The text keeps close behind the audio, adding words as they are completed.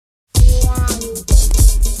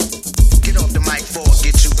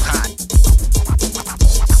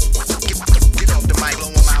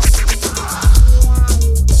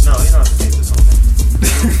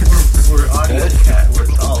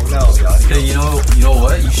You know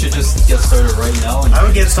what? You should just get started right now. I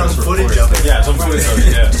would get some footage of it. Yeah, some footage of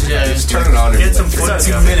it. Yeah, just turn it on. Get some footage.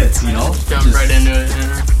 2 minutes, you know. Jump right into it.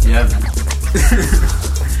 Yeah, man.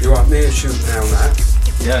 You want me to shoot down that?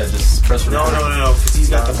 Yeah, just press record. No, because he's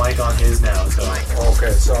got the mic on his now. So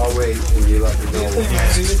Okay, so I'll wait and you let me know.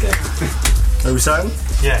 Are we starting?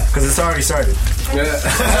 yeah, Because it's already started.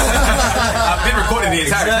 I've been recording the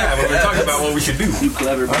entire time, but we're talking about what we should do. You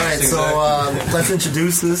clever. Alright, so let's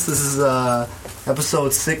introduce this. This is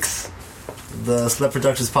episode 6, the Slep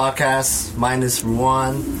Productions podcast, minus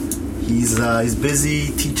Ruan. He's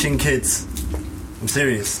busy teaching kids. I'm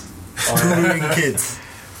serious. Tutoring kids.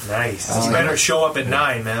 nice. He better show up at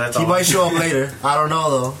 9, man. That's He all. might show up later. I don't know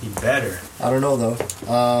though. He better. I don't know though.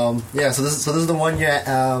 Yeah, so this is the 1 year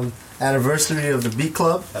anniversary of the Beat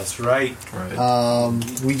Club. That's right.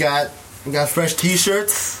 We got fresh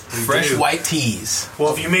T-shirts. Fresh white tees.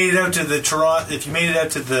 Well, if you made it out to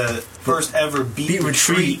the first ever Beat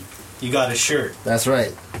Retreat, you got a shirt. That's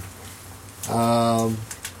right. So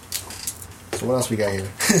what else we got here?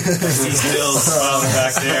 He's still smiling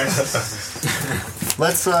back there.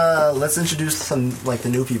 Let's introduce some like the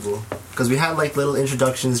new people because we had like little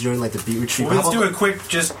introductions during like the Beat Retreat. Well, let's do a quick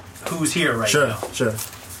just who's here right now. Sure.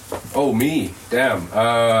 Oh, me? Damn.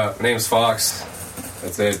 My name's Fox.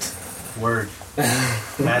 That's it. Word.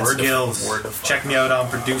 Matt Skills. Check me out on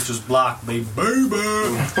Producer's Block, baby. Yo,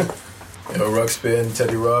 Ruxpin,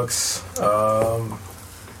 Teddy Rux.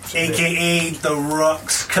 AKA the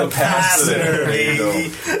Rux Capacitor, baby.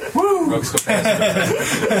 Rux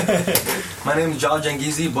capacitor. My name is John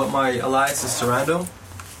Jangizi, but my alias is Sarando.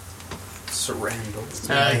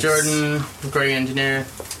 Nice. Jordan, Greg Engineer.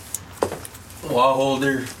 Wall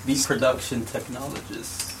holder, beat production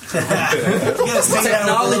technologist. You gotta say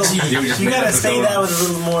Technology. You gotta say that with a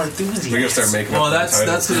little more enthusiasm. We're gonna start making Well, up that's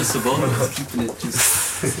the what it's about. Just keeping it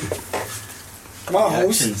just Come on,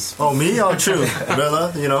 actions. Oh, me? Oh, true.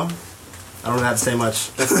 Rilla, you know, I don't have to say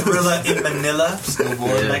much. The Thrilla in Manila.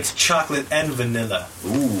 Yeah. Likes chocolate and vanilla.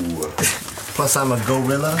 Ooh. Plus, I'm a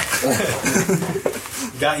gorilla.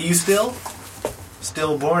 Got you still?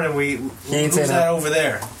 Still born, and He ain't who's saying that that. over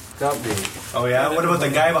there? Got me. Oh yeah. What about the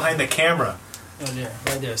guy behind the camera? Oh yeah,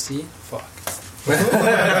 right there. See? Fuck.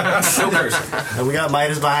 No person. And we got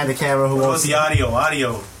Midas behind the camera who What about wants the audio?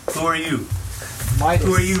 Who are you?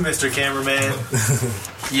 Who are you, Mr. Cameraman?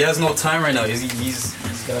 He has no time right now. He's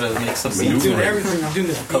got to make some I'm beats doing in Everything I'm doing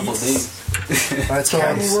is a couple beats. days. Alright,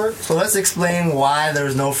 Camera work. so let's explain why there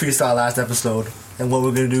was no freestyle last episode and what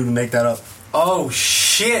we're gonna do to make that up. Oh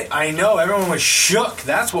shit! I know everyone was shook.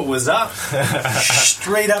 That's what was up.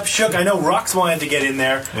 Straight up shook. I know Rux wanted to get in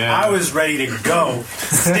there. Yeah. I was ready to go.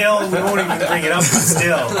 Still, we won't even bring it up.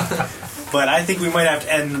 Still, but I think we might have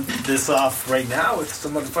to end this off right now with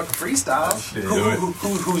some motherfucking freestyle.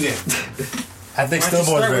 Who's in? I think Why don't you Stillborn's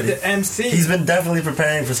start with ready. the MC? He's been definitely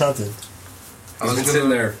preparing for something. He's been sitting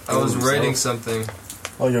there. I was writing something.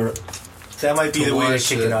 Oh, you're That might be To the way to watch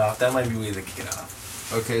kick it. it off. That might be the way to kick it off.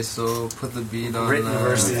 Okay, so put the beat on. Written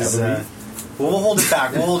versus. We'll hold it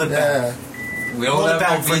back. We'll hold it back. yeah. We don't Hold it have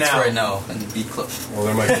back no for beats now. right now in the beat club. Well,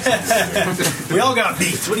 there might be something. We all got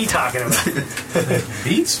beats. What are you talking about?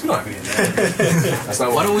 Beats? We're not gonna get that. That's not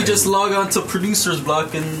Why what don't we we're just log on to Producer's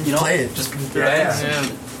Block and Play it. Just Yeah.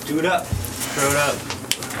 do it up. Throw it up.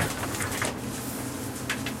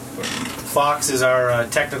 Fox is our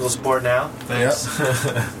technical support now. Thanks.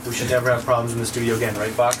 We should never have problems in the studio again,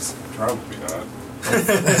 right, Fox? Probably not.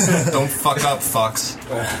 Don't fuck up, Fox.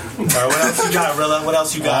 All right, what else you got, Rilla? What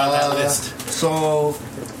else you got on that list? So,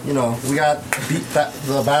 you know, we got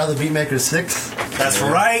the Battle of the Beatmakers 6. That's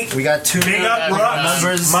right. We got 2 Big up, Rux.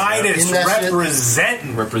 numbers Midas in that shit.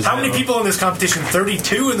 representing. How many people in this competition?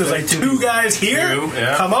 32, and there's like 2 guys here? 2,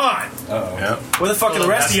 yeah. Come on. Yeah. Where the fuck are the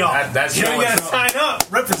rest of y'all? that's you know you showing gotta sign up.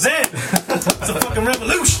 Represent. It's a fucking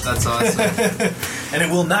revolution. That's awesome. And it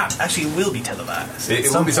will not. Actually, it will be televised.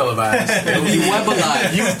 It will be televised. It'll be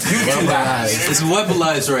webalized. Weaponized. It's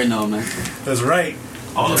webalized right now, man. That's right.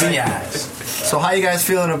 All of the eyes. So how you guys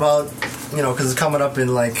feeling about, you know, because it's coming up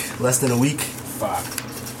in like less than a week. Fuck.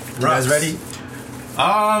 You guys ready?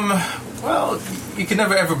 Well, you can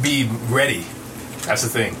never ever be ready. That's the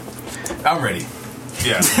thing. I'm ready.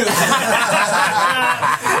 Yeah.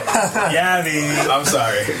 Yeah, baby. I'm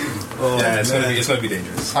sorry. Yeah, it's gonna be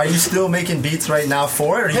dangerous. Are you still making beats right now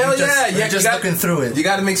for it, or Hell yeah, you're just looking through it? You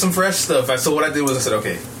got to make some fresh stuff. So what I did was I said,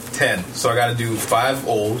 okay, 10. So I got to do 5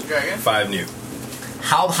 old, 5 new.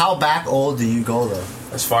 How back old do you go though?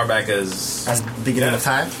 As far back as beginning of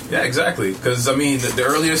time? Yeah, exactly. Because I mean, the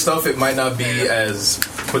earlier stuff it might not be as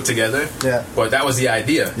put together. Yeah. But that was the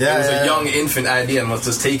idea. Yeah, it was yeah, a young infant idea, and let's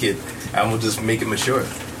just take it and we'll just make it mature.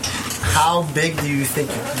 how big do you think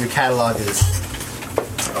your catalog is?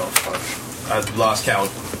 Oh fuck! I lost count.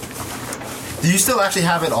 Do you still actually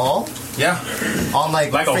have it all Yeah, on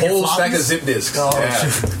like like a freaking whole floppies? stack of zip discs. Oh, yeah.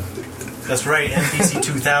 shoot. That's right, MPC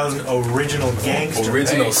 2000 original gangster.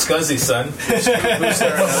 Original Hey. Scuzzy, son.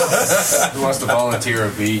 Who wants to volunteer a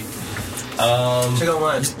beat? Check out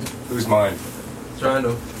mine. Who's mine?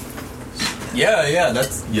 Rando. Yeah,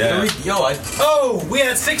 that's Yeah. Yo, Oh, we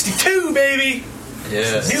had 62, baby.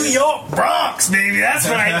 yeah. New York Bronx, baby. That's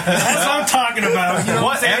right. That's what I'm talking about. You know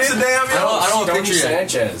what? Amsterdam. I don't Tony picture it.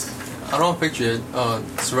 Sanchez. I don't picture it.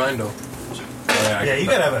 It's Rando. Yeah, you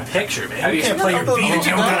gotta have a picture, man. You can't play your Oh, beat if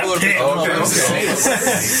you don't got a pic. Okay.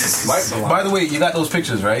 By the way, you got those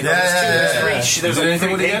pictures, right? Yeah. There's There's like anything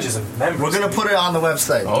 3 with it? pages of members. We're gonna put it on the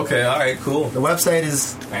website. Okay, all right, cool. The website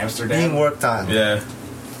is Amsterdam. being worked on. Yeah.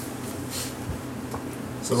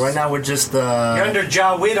 So right now we're just You're under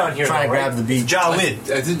Jawid on here, trying to though, right? grab the beat. Jawid.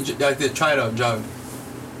 I did try it out, Jog.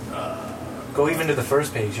 Go even to the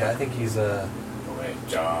first page. I think he's Wait,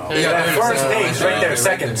 John. that first page right there,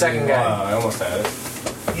 second guy. I almost had it.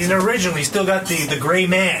 He's an original. He's still got the gray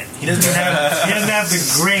man. He doesn't have the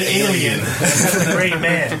gray alien. The gray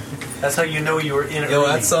man. That's how you know you were in Yo,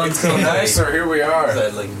 early. that sounds so Nice, nice. sir. Here we are.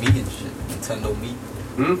 That like meat and shit. Nintendo meat.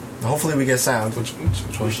 Hopefully we get sound. Which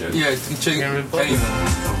one should? Yeah, check it. Here we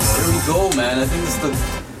go, man. I think this is the.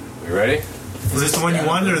 We ready? Is this the one you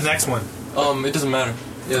wanted or the next one? It doesn't matter.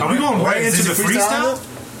 Yeah. Are we going right Is into this the a freestyle?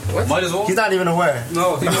 freestyle? Might as well. He's not even aware.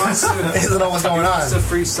 No, he wants to. He doesn't know what's going on. It's a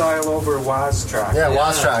freestyle over Waz track. Yeah,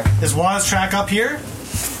 Waz track. Is Waz track up here?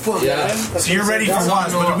 Yeah. So you're ready for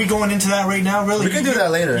Waz, but are we going into that right now? Really? We can do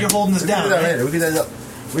that later. You're holding us We can down. do that right? later.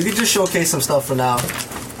 We could just showcase some stuff for now.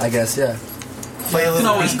 I guess, yeah. Play a little.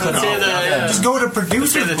 always beat. cut Let's hear the, Just go to producer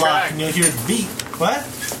Let's hear the block track. and you'll hear the beat. What?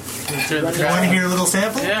 let's hear the You want to track. hear a little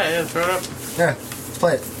sample? Yeah, throw it up. Yeah, let's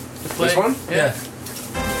play it. Play. This one? Yeah.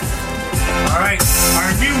 All right,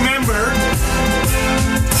 our new member.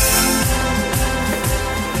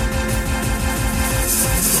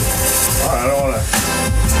 I don't want to.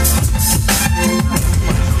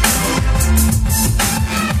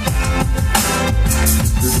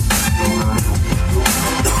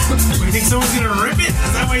 You think someone's gonna rip it?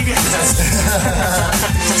 Is that why you guys?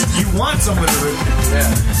 You want someone to rip it?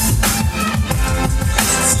 Yeah.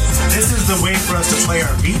 This is the way for us to play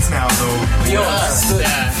our beats now, though. Yo, that's the,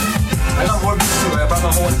 Yeah. I got more beats too. I brought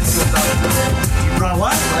my whole MPC 1000. You brought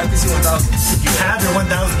what? My MPC 1000. You have your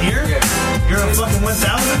 1,000 here? Yeah. You're a fucking 1,000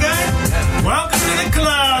 guy? Welcome to the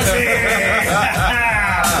club!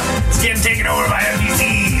 It's getting taken over by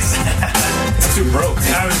MPCs. Too broke.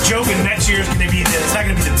 I was joking. Next year is going to be it's not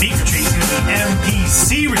going to be the beat retreat. It's going to be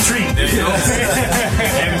MPC retreat. There you go.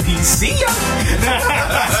 MPC.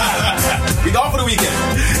 We gone for the weekend.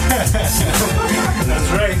 That's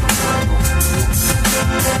right.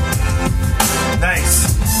 Nice.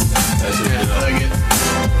 Yeah, I like it.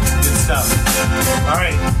 Good stuff. All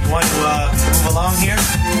right. You want to move along here?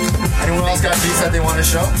 Anyone else got beats that they want to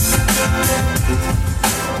show?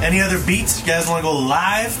 Any other beats? You guys want to go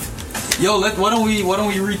live? yo, why don't we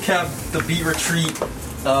recap the beat retreat?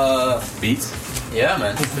 Beats? Yeah,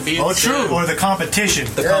 man. The beats, Oh, true. Or the competition?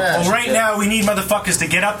 Yeah. Well, right now we need motherfuckers to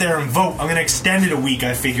get up there and vote. I'm going to extend it a week,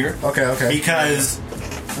 I figure. Okay. Because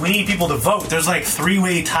we need people to vote. There's like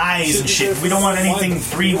 3-way ties and shit. We don't want anything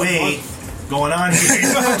 3-way going on here.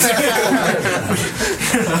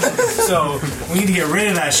 So we need to get rid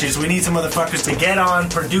of that shit. So we need some motherfuckers to get on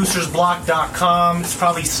producersblock.com. It's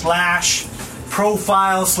probably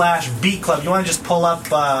 /profile/beat club. You want to just pull up,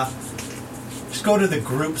 just go to the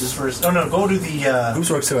groups first. Oh no, go to the, Groups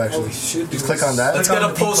works too, actually. Just click on that. Let's Click get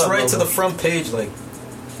on a the beat post club right to logo. the front page, like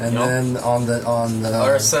And you know? then on the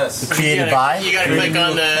RSS. created by. You gotta click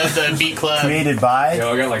on the beat club. created by.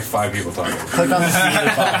 Yo, I got like 5 people talking. Click on the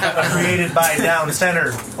created by. Created by, down,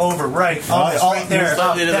 center, over, right, all right there,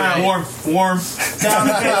 up, down, Warm. down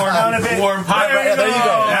a bit, down a bit, Warm. There you go.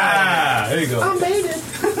 Ah, there you go.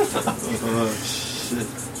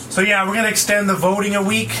 So yeah, we're gonna extend the voting a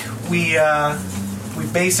week. We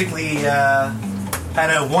basically had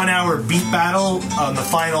a 1-hour beat battle on the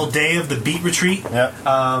final day of the beat retreat. Yep.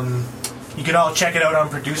 You can all check it out on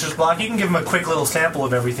Producer's Block. You can give them a quick little sample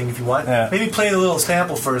of everything if you want. Yeah. Maybe play the little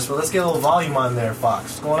sample first, but let's get a little volume on there, Fox.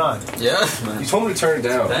 What's going on? Yeah, man. You told me to turn it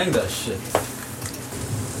down. Bang that shit.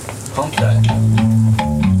 Pump that.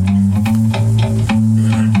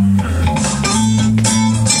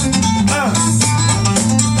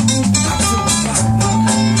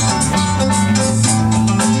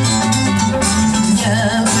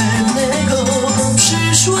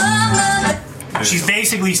 She's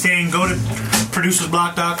basically saying go to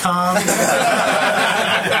producersblock.com.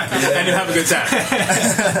 and you have a good time.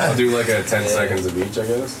 I'll do like a 10 seconds of each, I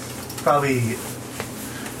guess. Probably,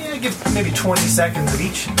 yeah, give maybe 20 seconds of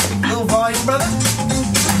each. Little volume, brother.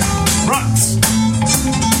 Rocks.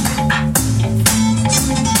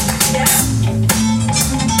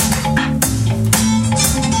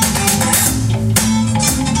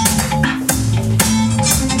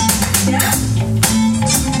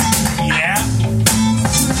 Yeah.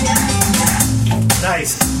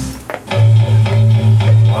 Nice.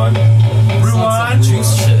 Ruan.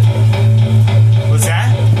 Juice shit. What's that?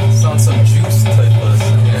 Sounds some juice type of.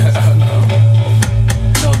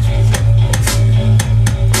 No juice.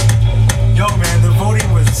 Yo, man, the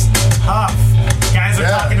voting was tough. Guys are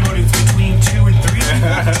talking about it was between 2 and 3. It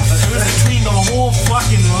was between the whole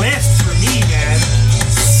fucking list for me, man.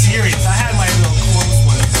 Serious. I had my little close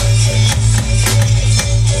one.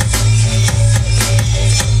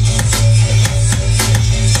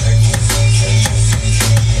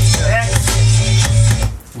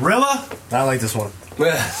 Rilla? I like this one.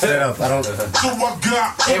 Straight up. I don't.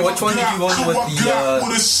 Hey, which one did you win with the? Which one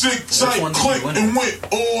did you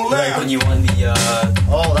win? Like when you won the.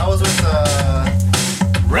 Oh, that was with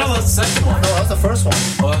Rilla. The second one. No, that was the first one.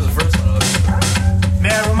 Oh, that was the first one. May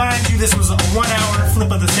I remind you, this was a 1 hour flip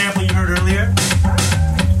of the sample you heard earlier.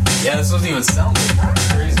 Yeah, this doesn't even sound good. It's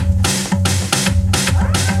crazy.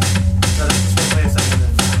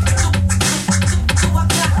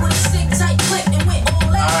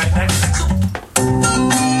 Alright, next.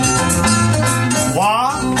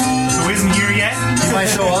 Wah, who isn't here yet. He might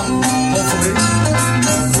show up, hopefully.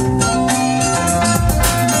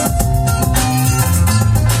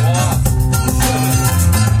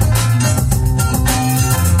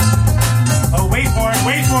 Oh, wait for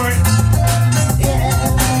it.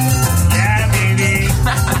 Yeah, baby.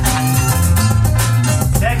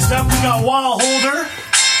 Next up, we got Wall Holder.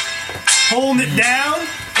 Holding it down,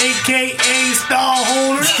 a.k.a. Stall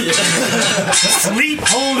Holder. Sleep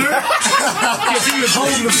Holder. Because he was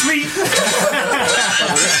holding the sleep.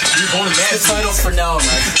 You're holding that title for now,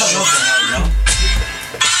 man. Title for now, you know?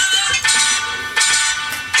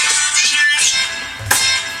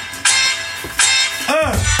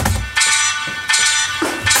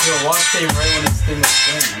 Yo, Walk came right when this thing was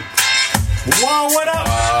playing, man. Whoa, what up?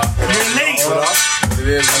 You're late. What up? I'm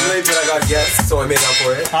late, but I got guests, so I made up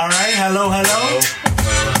for it. All right, hello. How's it going?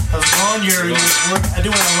 We're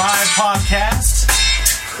doing a live podcast.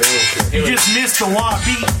 You just missed the Wah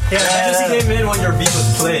beat. Yeah, I just came in when your beat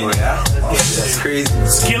was playing. Yeah? That's crazy.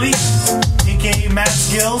 Skilly, a.k.a. Matt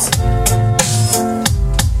Skills.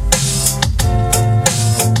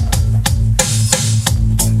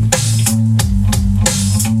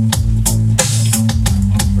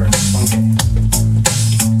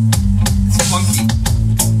 It's funky.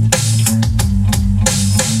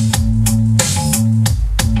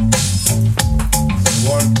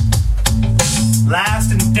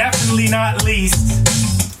 Last and definitely not least,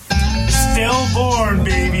 Stillborn,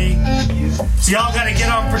 baby. So y'all gotta get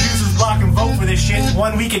on Producer's Block and vote for this shit.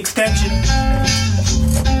 1 week extension.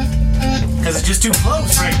 Cause it's just too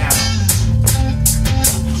close right now.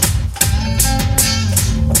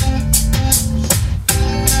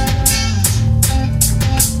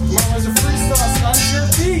 There's a freestyle, son. It's your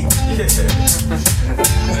beat.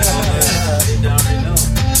 They already know.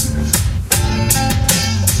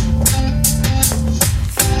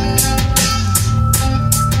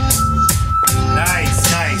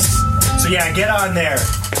 Nice. So yeah, get on there.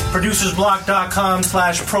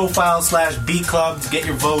 Producersblock.com/profile/beatclub. Get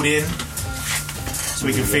your vote in. So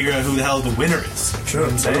we can figure out who the hell the winner is. Sure.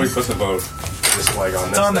 How do we put the vote? Just like on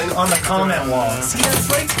It's this on thing? the comment wall. See, that's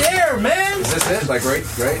right there, man. Is this it? Like right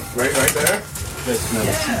there? Hey,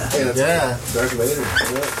 that's Yeah. Darth Vader.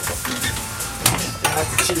 I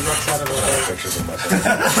have to cheat rocks out of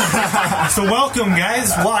it. So welcome,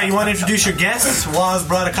 guys. Wah, you want to introduce your guests? Wah's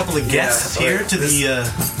brought a couple of guests Yeah, here okay. to the.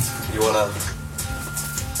 You wanna?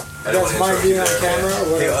 I don't That's wanna my interrupt being you on there, camera man. or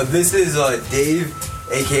what? Hey, this is Dave,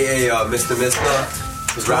 aka Mr. Mista.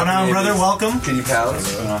 What's going on, brother? Welcome. 50 pounds.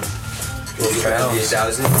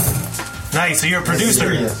 58,000. Nice. So you're a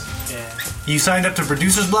producer. Yeah. You signed up to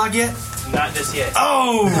Producer's Block yet? Not just yet.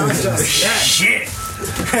 Oh, shit.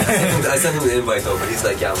 I sent him an invite though, but he's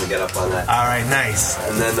like, yeah, I'm gonna get up on that. All right, nice.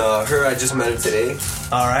 And then her, I just met her today.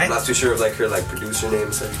 All I'm right, not too sure of like her producer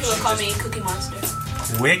name. So People call me Cookie Monster.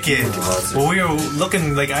 wicked. Monster. Well, we were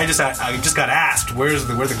looking like I just got asked where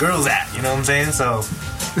the girls at. You know what I'm saying? So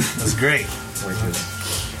that's great.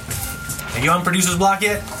 Are you on Producer's Block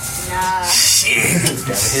yet? Nah. Shit.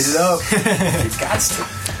 hit it up. You got to.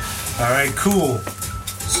 All right, cool.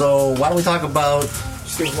 So why don't we talk about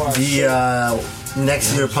the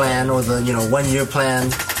next year plan or the 1 year plan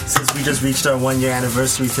since we just reached our 1 year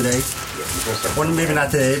anniversary today. Well, maybe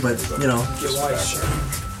not today, but you know.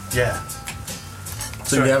 Yeah.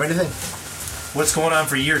 So do you have anything? What's going on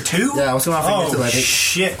for year 2? Yeah, what's going on for year 2? I think.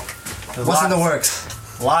 Shit. What's in the works?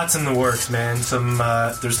 Lots in the works, man.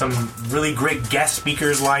 There's some really great guest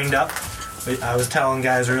speakers lined up. I was telling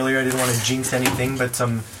guys earlier I didn't want to jinx anything, but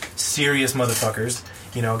some serious motherfuckers.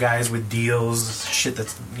 You know, guys with deals, shit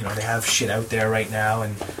that's, you know, they have shit out there right now,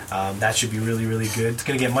 and that should be really, really good. It's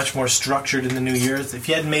going to get much more structured in the new year. If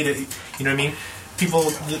you hadn't made it, you know what I mean?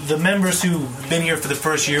 People, the members who've been here for the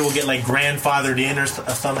first year will get like grandfathered in or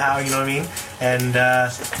somehow, you know what I mean? And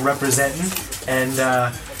representing. And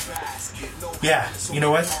yeah, you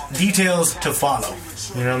know what? Details to follow.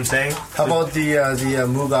 You know what I'm saying? How about the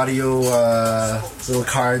Moog Audio little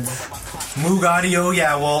cards? Moog Audio,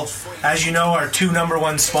 yeah, well, as you know, our 2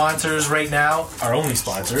 #1 sponsors right now, our only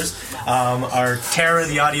sponsors, are Terra,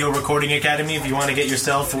 the Audio Recording Academy. If you want to get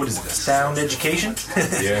yourself, what is it, a sound education?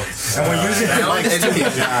 Yeah. And we're using the mics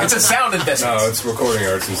too. It's a sound investment. No, it's recording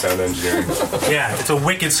arts and sound engineering. Yeah, it's a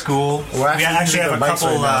wicked school. We're actually have a using their mics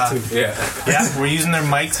couple. right now, too. Yeah. Yeah, we're using their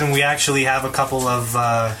mics, and we actually have a couple of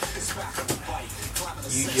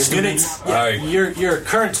students. You're a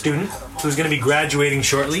current student who's going to be graduating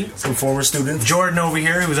shortly. Some former students. Jordan over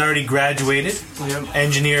here, who's already graduated.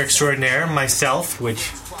 Engineer extraordinaire. Myself,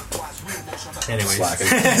 which. Anyways.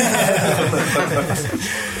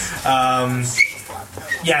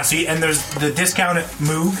 Yeah, so and there's the discount at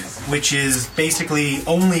Moog, which is basically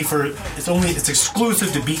it's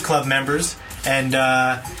exclusive to Beat Club members, and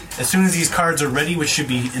as soon as these cards are ready, which should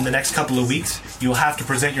be in the next couple of weeks, you'll have to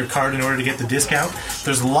present your card in order to get the discount.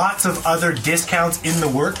 There's lots of other discounts in the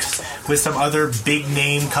works with some other big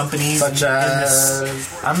name companies. Such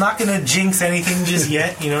as... I'm not going to jinx anything just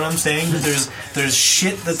yet, you know what I'm saying? There's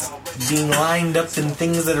shit that's being lined up and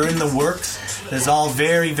things that are in the works. It's all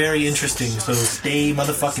very, very interesting, so stay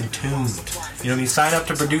motherfucking tuned. You know what I mean? Sign up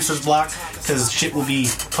to Producer's Block, because shit will be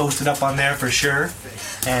posted up on there for sure.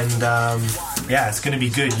 And, yeah, it's going to be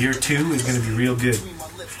good. Year 2 is going to be real good.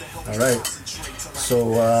 Alright.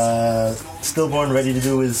 So, Stillborn ready to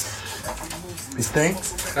do his thing?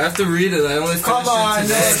 I have to read it. I only finished Come on, it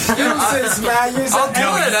today. I'll do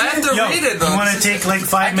it. I have to read it. Though. You want to take like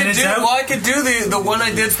 5 minutes out? Well, I could do the one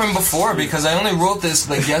I did from before because I only wrote this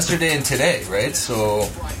like yesterday and today, right? So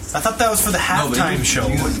I thought that was for the halftime show.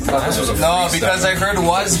 No, because I heard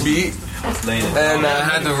Waz beat and I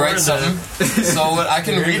had to write something. So I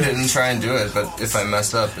can read it and try and do it, but if I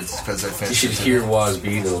mess up, it's because I finished. You should hear Waz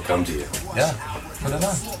beat and it'll come to you. Yeah. Put it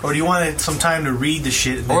on. Or do you want some time to read the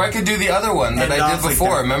shit? Or I could do the other one that I did before.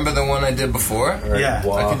 Like remember the one I did before? Yeah.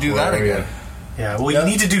 I could do that again. Yeah, well, you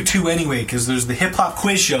need to do 2 anyway, because there's the Hip Hop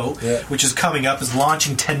Quiz Show, which is coming up, is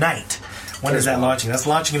launching tonight. When is that launching? That's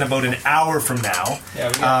launching in about an hour from now.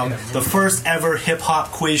 The first ever Hip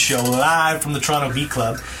Hop Quiz Show live from the Toronto Beat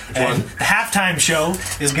Club. And the halftime show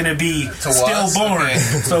is going to be Stillborn. Okay.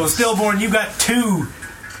 So, Stillborn, you got 2.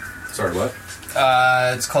 Sorry, what?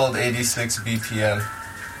 It's called 86 BPM.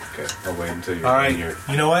 Okay, I'll wait until you're All in right, here.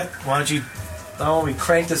 you know what? Why don't we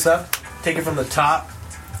crank this up, take it from the top,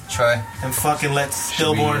 try, and fucking let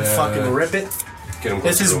Stillborn fucking rip it. Get him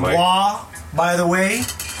This is Wah, by the way. You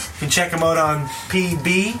can check him out on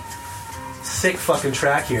PB. Sick fucking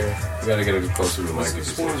track here. You gotta get it closer to the mic.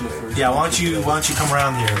 Yeah, why don't you come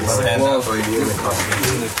around here?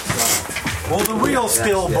 Well, the real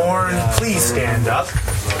Stillborn, please stand up.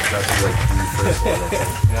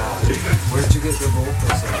 Where'd you get the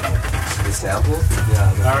vocals? The sample?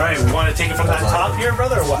 Yeah. Alright, we want to take it from that top here,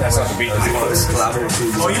 brother, or what? That's not the beat.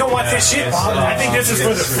 Oh, you don't want this shit? I think this is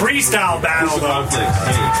for the freestyle battle, though.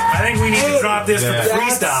 I think we need to drop this for the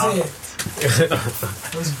freestyle.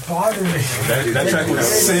 It was bothering me. That track was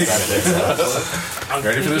sick.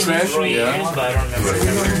 Ready for this, man? Yeah.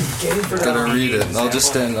 Gotta read it. I'll just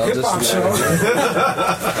stand.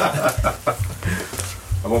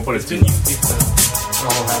 I won't put it to you.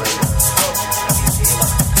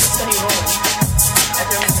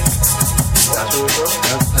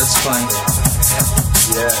 That's fine.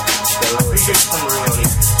 Yeah.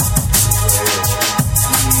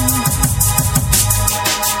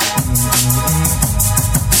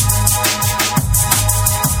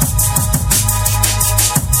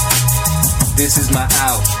 This is my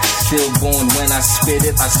out. Stillborn when I spit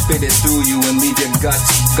it through you and leave your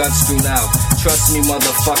guts strewn out. Trust me,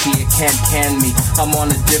 motherfucker, you can't can me. I'm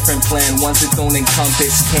on a different plan, ones that don't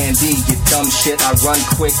encompass candy. You dumb shit, I run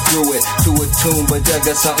quick through it. To a tune, but I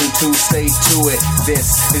got something to say to it.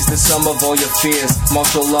 This is the sum of all your fears.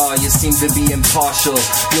 Martial law, you seem to be impartial.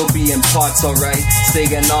 You'll be in parts, alright? Say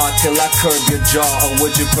an R till I curb your jaw. Or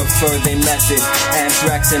would you prefer they method?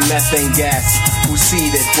 Anthrax and methane gas. Who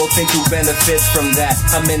seed it? Will think who benefits from that.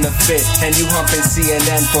 I'm in a fit, and you humping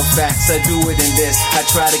CNN for facts. I do it in this, I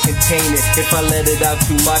try to contain it. If I let it out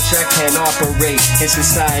too much, I can't operate. In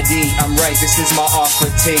society, I'm right, this is my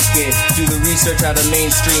offer, take it. Do the research out of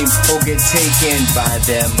mainstream, or get taken by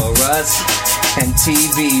them or us. And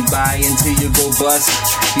TV, buy until you go bust.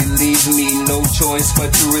 You leave me no choice but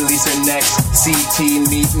to release the next CT.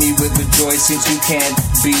 Meet me with the joy since you can't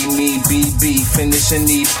be me. BB, finish and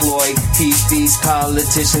deploy. Keep these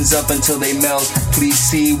politicians up until they melt. Please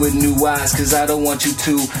see with new eyes, cause I don't want you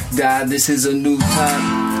to die. This is a new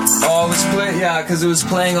time. Oh, it was cause it was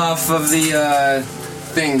playing off of the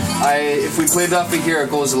thing. If we played off of here, it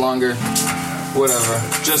goes longer. Whatever.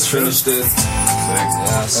 Just finished it. Sick.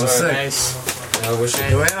 Yeah, sorry. Nice. I wish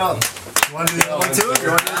I Wait up. You want to do the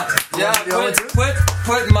other two?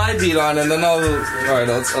 Put my beat on and then Alright,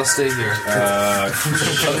 I'll stay here.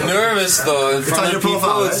 I'm nervous though. In front of people,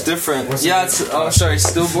 profile, it's different. Yeah, it's. Oh, sorry,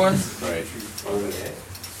 Stillborn? Right.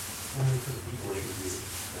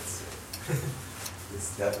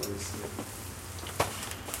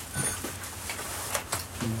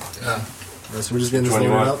 Yeah. So we're just getting this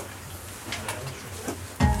loaded up.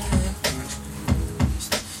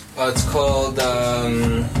 It's called,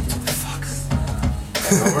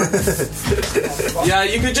 yeah,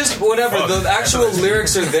 you could just, whatever, the actual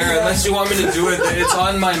lyrics are there, unless you want me to do it, it's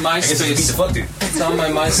on my MySpace. It's on my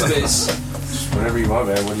MySpace. Whatever you want,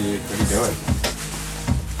 man, what are you doing?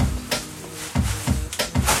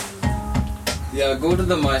 Yeah, go to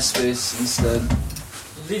the MySpace instead.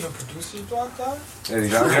 Leave a producer's block down?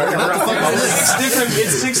 It's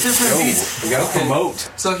six different beats. You gotta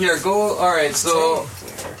promote. So here, go, alright, so...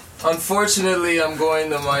 Unfortunately, I'm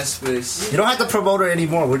going to MySpace. You don't have to promote it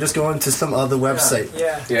anymore. We're just going to some other website.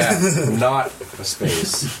 Yeah, not a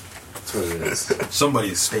space. That's what it is.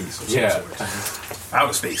 Somebody's space. Yeah.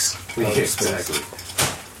 Outer space. Yeah, exactly.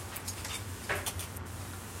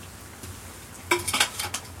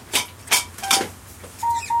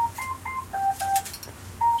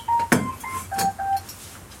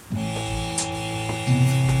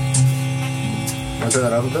 Want to turn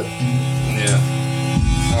that up a bit? Yeah.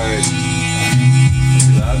 Alright.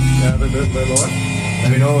 Yeah, a bit lower. Let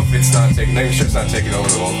me know if it's not taking. Make sure it's not taking over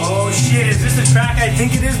the whole. Oh shit! Is this the track I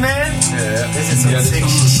think it is, man? Yeah. This is some sick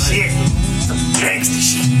shit. Some gangster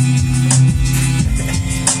shit.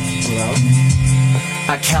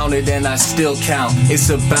 I counted and I still count. It's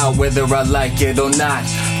about whether I like it or not.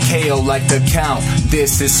 KO like the count.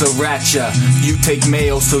 This is Sriracha. You take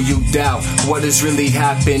mayo so you doubt what is really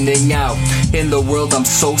happening out in the world. I'm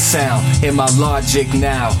so sound in my logic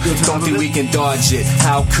now. Don't think we can dodge it.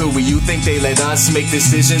 How could we? You think they let us make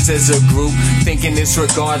decisions as a group? Thinking it's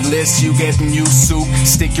regardless. You getting new soup.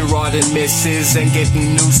 Stick your rod in misses and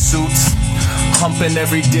getting new suits. Humping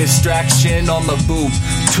every distraction on the boob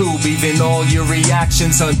tube, even all your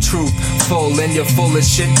reactions untruthful, and you're full of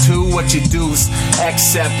shit too. What you do's,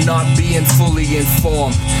 except not being fully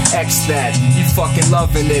informed. X that, you fucking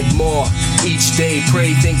loving it more. Each day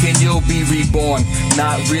pray thinking you'll be reborn.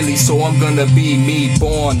 Not really, so I'm gonna be me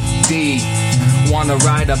born. D, wanna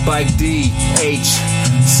ride a bike. D, H,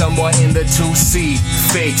 somewhere in the 2C.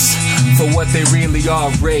 Fakes for what they really are.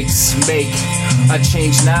 Rakes make a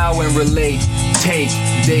change now and relate. Take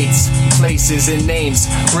dates, places, and names.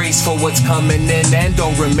 Brace for what's coming in and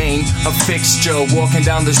don't remain a fixture. Walking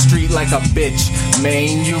down the street like a bitch.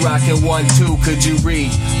 Man, you rockin' 1-2, could you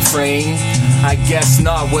refrain? I guess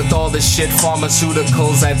not. With all the shit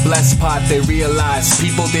pharmaceuticals I bless pot, they realize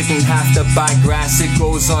people didn't have to buy grass. It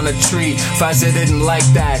grows on a tree. Pfizer didn't like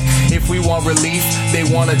that. If we want relief, they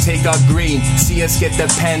wanna take our green. See us get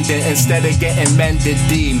dependent instead of getting mended.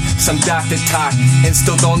 Deem some doctor talk and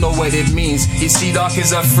still don't know what it means. You see, doc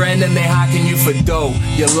is a friend and they hacking you for dough.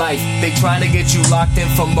 Your life, they trying to get you locked in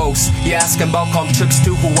for most. You asking about comp trips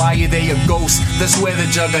to Hawaii, they a ghost. That's where the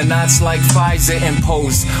juggernauts like Pfizer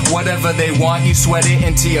impose. Whatever they want, you sweat it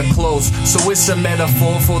into your clothes. So it's a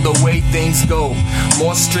metaphor for the way things go.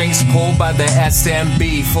 More strings pulled by the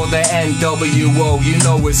SMB for the NWO. You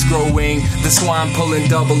know it's growing. That's why I'm pulling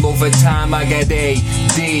double over time. I got A,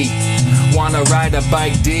 D. Wanna ride a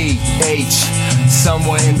bike. D, H.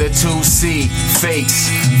 Somewhere in the 2C, fakes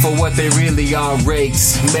for what they really are,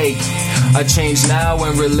 rakes. Make a change now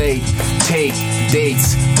and relate. Take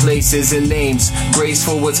dates, places, and names. Brace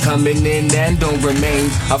for what's coming in and don't remain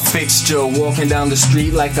a fixture. Walking down the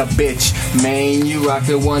street like a bitch. Man, you rock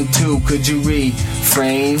it 1-2. Could you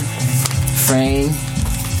refrain? Frame?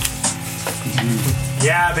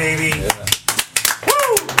 Yeah, baby.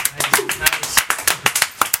 Woo!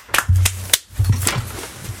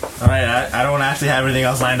 All right, I don't actually have anything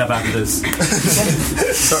else lined up after this.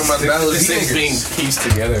 Talking about the battle of the These things being pieced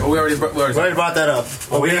together. Oh, we already brought that up.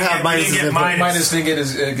 Well, we didn't have Minus. Minus didn't get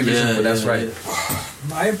his condition, but that's right.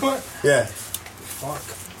 My input? Yeah. Fuck.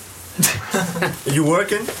 Are you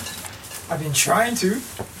working? I've been trying to.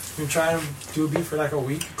 Been trying to do a beat for like a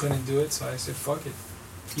week. Couldn't do it, so I said fuck it.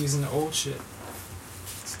 Using the old shit.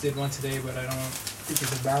 Just did one today, but I don't think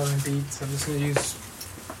it's a balanced beat, so I'm just gonna use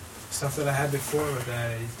stuff that I had before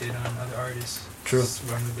that I did on other artists. True. Just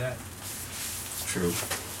run with that. True.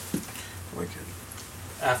 Wicked.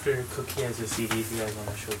 After Cookie has a CD, if you guys want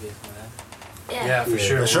to showcase on that. Yeah, for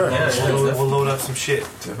sure. Sure. We'll load up some shit.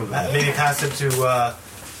 Maybe pass it to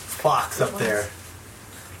Fox up there.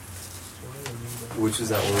 Which was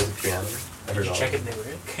that one with the piano? Did you check it? They were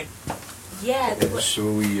okay. Yeah.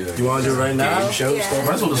 So we. You want to do it right now? Game show stuff?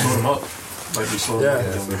 Might as well just load them up. Like we slow them up,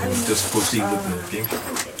 and then we just proceed with the game show.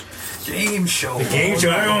 Game show. The game show.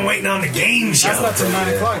 Everyone waiting on the game show. That's not till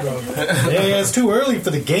 9 o'clock, bro. Yeah, it's too early for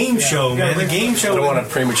the game show, man. The game show. I don't want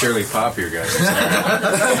to prematurely pop here, guys.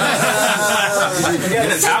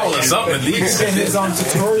 Get a towel or something at least. His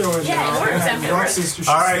tutorial.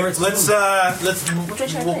 All right, let's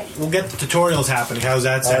we'll get the tutorials happening. How's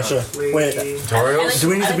that sound? Sure. Wait, tutorials? Do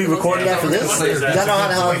we need to be recording after this? I don't know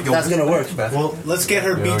how that's gonna work. Well, let's get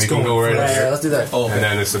her beats going. Go right Yeah, let's do that. Oh, and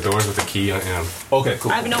then it's the doors with the key on them. Okay,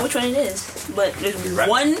 cool. I don't know which one it is, but there's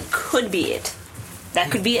one could be it. That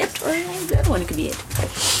could be it, or the other one could be it.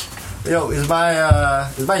 Yo, is my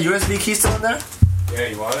USB key still in there? Yeah,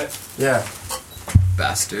 you want it? Yeah.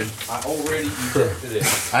 Bastard. I already encrypted it.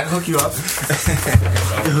 I can hook you up.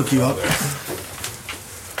 I can hook you up.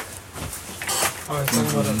 Oh, it's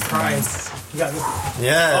talking about the price.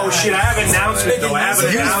 Yeah. Oh shit! I have an announcement though. I have an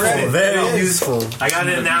announcement. Very useful. I got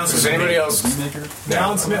an announcement. Is anybody else?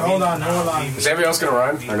 Announcement. Hold on. Is everybody else gonna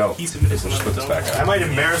rhyme or no? We'll just put this back I out. might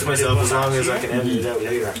embarrass myself as long as I can edit it out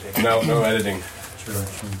later. No editing.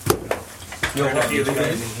 Yo, I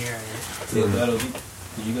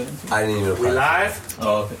didn't even apply. We live?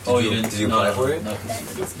 Oh, okay. Oh, you didn't. Did you apply for it?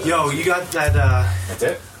 Yo, you got that? That's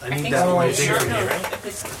it. I need that one thing from you, right?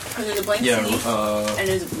 Because there's a blank Yeah, CD, and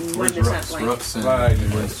there's one that's not blank. Rooks and Right,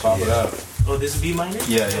 just pop it up. Oh, this is B-minus?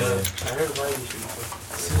 Yeah. I heard about you.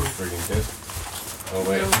 Freaking good. Oh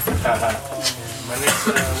wait. My next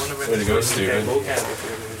one of Way to go, Steven.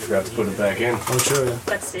 Forgot to put it back in. Oh, sure.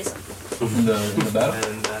 Let's say something. in the battle.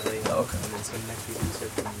 And that Okay. and then some next week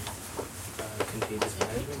research from contagious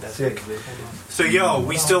management. That's Sick. what it So yo,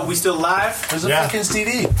 we still live? There's a fucking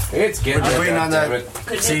CD. It's getting We're just waiting on that.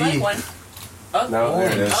 Could be CD. a blank one. Oh, No,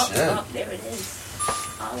 there it is. Oh, there it is.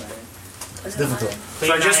 All right. It's difficult.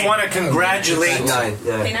 So I just want to congratulate. 9.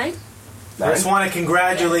 Yeah. 29? I just want to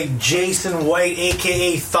congratulate Jason White,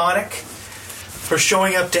 aka Thonic, for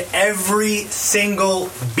showing up to every single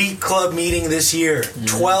Beat Club meeting this year.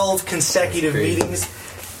 12 consecutive meetings,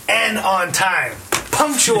 and on time.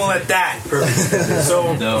 Punctual at that.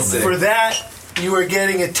 So for that, you are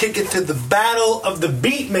getting a ticket to the Battle of the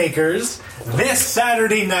Beat Makers this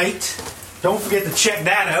Saturday night. Don't forget to check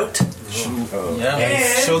that out. Yeah,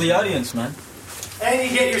 And- show the audience, man. And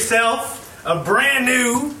you get yourself a brand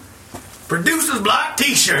new Producer's Block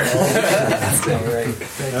t-shirt.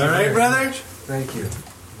 All right, brother? Thank you.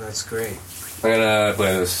 That's great. I'm gonna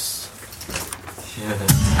play this.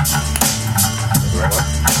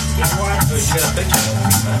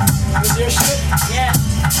 Is your shit? Yeah.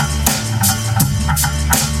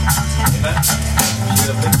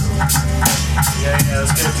 Yeah,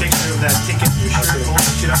 let's get a picture of that ticket in your shirt. Hold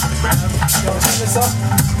the shit up in the ground. Yo, turn this up.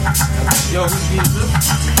 Yo, who's being this?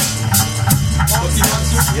 Cookie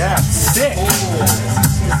Monster? Yeah, sick. Oh,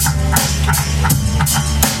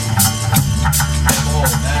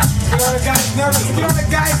 man. Look at all the guys nervous. Look at all the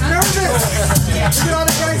guys nervous. Look at all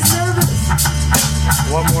the guys nervous.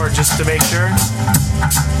 One more just to make sure.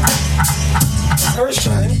 First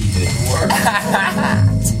try.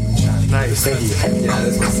 Nice. Yeah,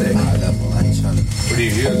 that's what's sick. What do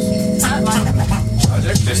you use?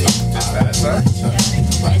 Logic? Just that, huh?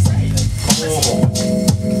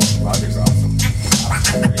 Logic's awesome.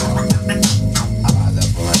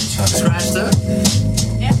 Scratched it?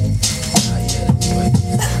 Yeah.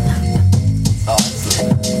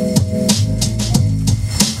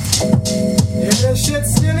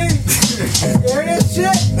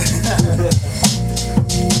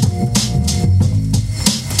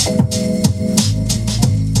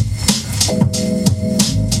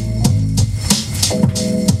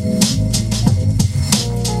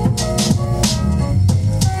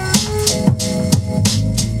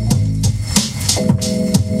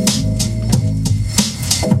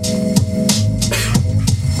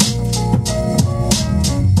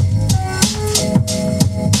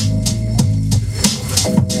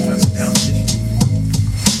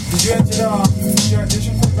 get to the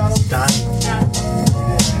audition for Battle? Done.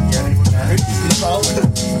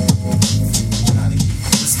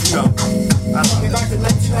 Let's go. Back to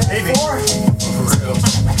 1994.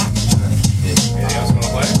 Anything else want to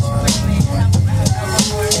play?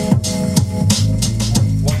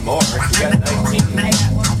 One more. You got 19. I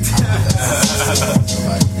got one.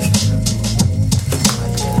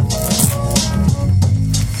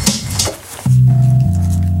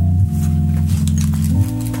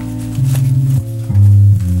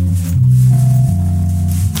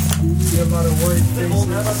 The amount of worried faces.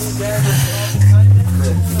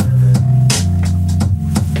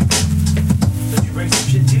 Did you bring some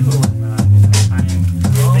shit too, or not? I'm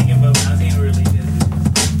thinking about nothing related.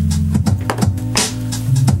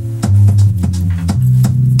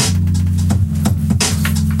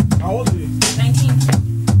 How old are you? 19.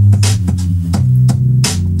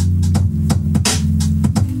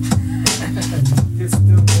 It's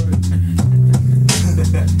still worried.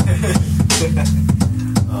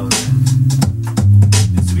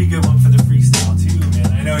 This would be a good one for the freestyle too, man.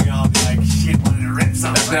 I know y'all be like, shit, wanted to rip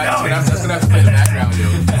something. That's gonna have to play in the background,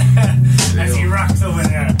 dude. As he rocks over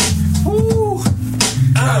there. Woo!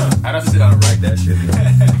 I'd have to sit down and write that shit.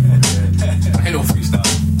 I ain't no freestyle.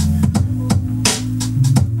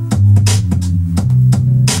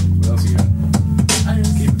 What else you got?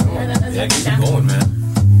 Keep it going. Yeah, keep it going, man.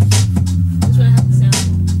 This one has the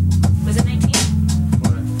sample. Was it 19?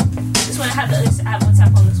 This one I have one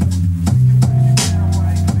sample on this one.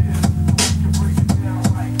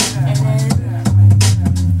 And then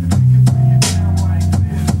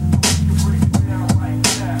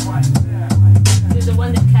there's the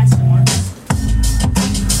one that Casper wants.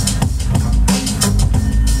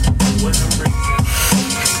 What number is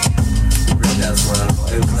That's one.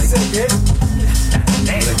 It was like, it?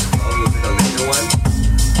 like 12 was like a later one.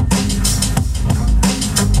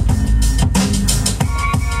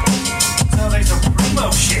 Sounds like some primo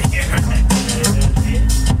shit here.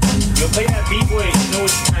 You'll play that B-Boy. You know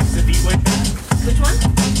which track is the B-Boy track? Which one?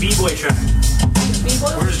 B-Boy track.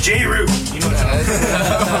 B-Boy? Where's J-Root? You know what I'm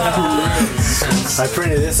I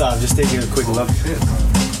printed this off, just taking a quick look.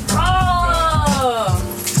 Oh!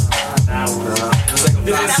 That one. It was like a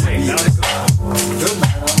flashlight. That was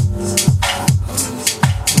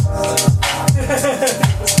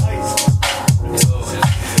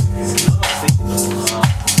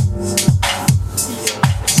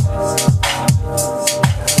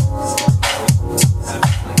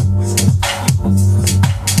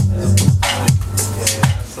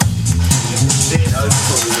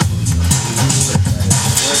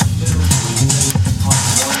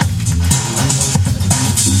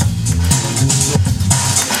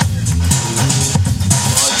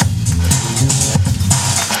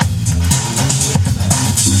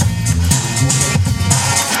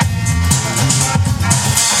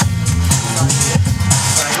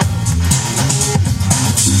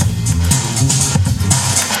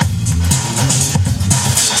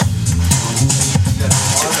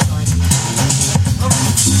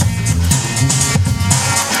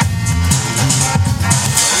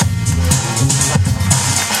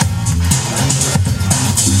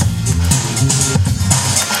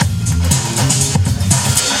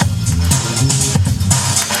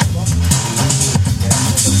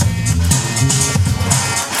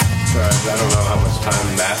I don't know how much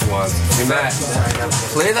time Matt wants. Hey, Matt.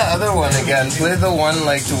 Play the other one again. Play the one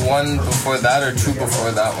like the one before that or two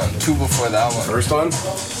before that one. Two before that one. First one?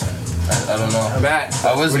 I don't know. Matt,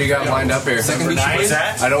 what do you got lined up here? Second beat you played?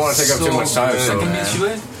 I don't want to take up too much time. So. Second beat you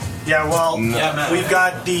played? Yeah, well, we've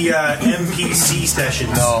got the MPC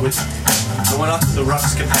sessions with going up to the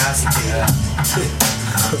Rux capacity.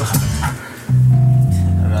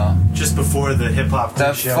 Just before the hip hop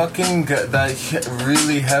That show. fucking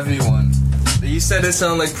really heavy one. You said it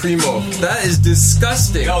sounded like Primo. That is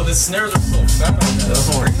disgusting. Yo, the snares are so fat on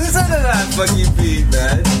that. Listen to that fucking beat,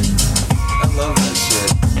 man. I love that shit.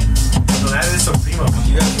 So that is some Primo.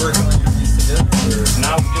 You guys working on your beats together? Or?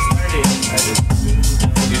 No, we just learned it.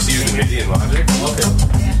 You just using MIDI and Logic? Okay.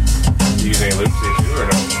 You using any loops too, or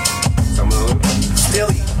no? Some of the loops?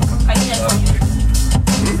 Billy. I did that for you.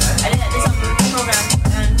 I did that. There's some program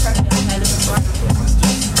and perfect. I live in Florida.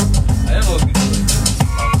 I didn't know it was good.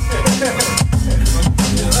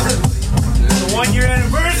 The 1 year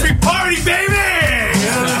anniversary party, baby! You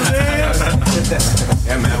know what I'm saying?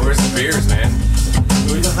 Yeah, man, where's the beers, man?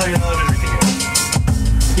 We just hanging out and everything.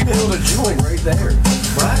 You rolled a joint right there.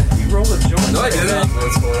 What? You rolled a joint. No, I didn't.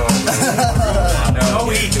 What's going on? No,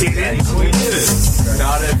 he didn't. We did it.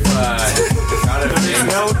 Not if There's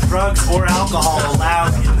no drugs or alcohol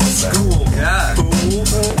allowed in the school. Yeah. Fool.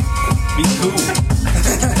 Be cool.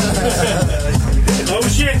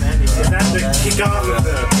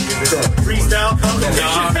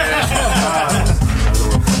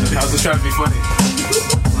 was trying to be funny.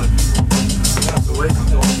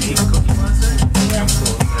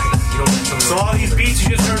 So all these beats you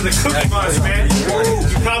just heard of the Cookie Monster, man.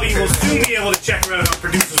 You probably will soon be able to check them out on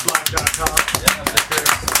producersblock.com.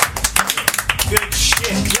 Good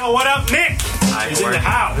shit. Yo, what up, Nick? He's in the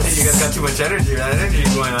house. You guys got too much energy. That energy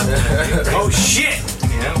going on there. Oh shit.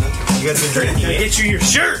 Yeah. You guys been drinking? Get you your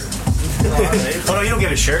shirt. Oh no, you don't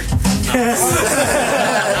get a shirt.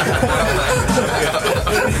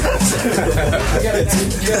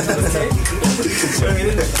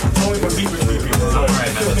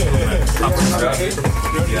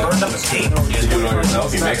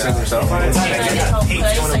 You make sense yourself? I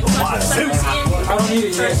don't need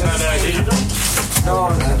it yet. No,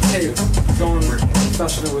 hey, going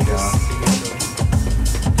professional with this.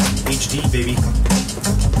 HD, baby.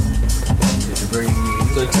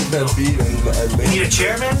 So I took that beat and I You need a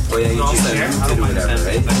chair, man? Oh yeah, you just said you to do whatever,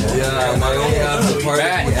 right? Yeah, my only half the part.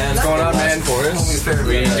 Matt, what's going on, man?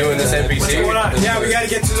 We doing this NPC? What's going on? Yeah, we gotta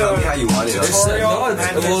get to Tell me the... how you want it.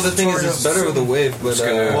 Well, the thing is, it's better with a wave, but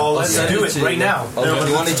Well, let's do it right now. The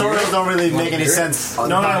tutorials don't really make any sense.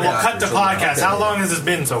 No, we'll cut the podcast. How long has this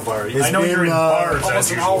been so far? I know you're in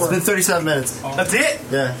bars. It's been 37 minutes. That's it?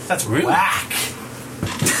 Yeah. That's whack.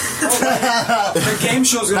 The game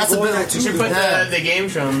show's gonna go on that too. You should put the game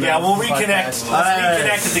show on. Yeah, we'll reconnect. Let's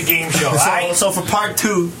reconnect at the game show. So for part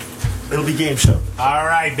 2, it'll be game show. All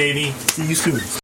right, baby. See you soon.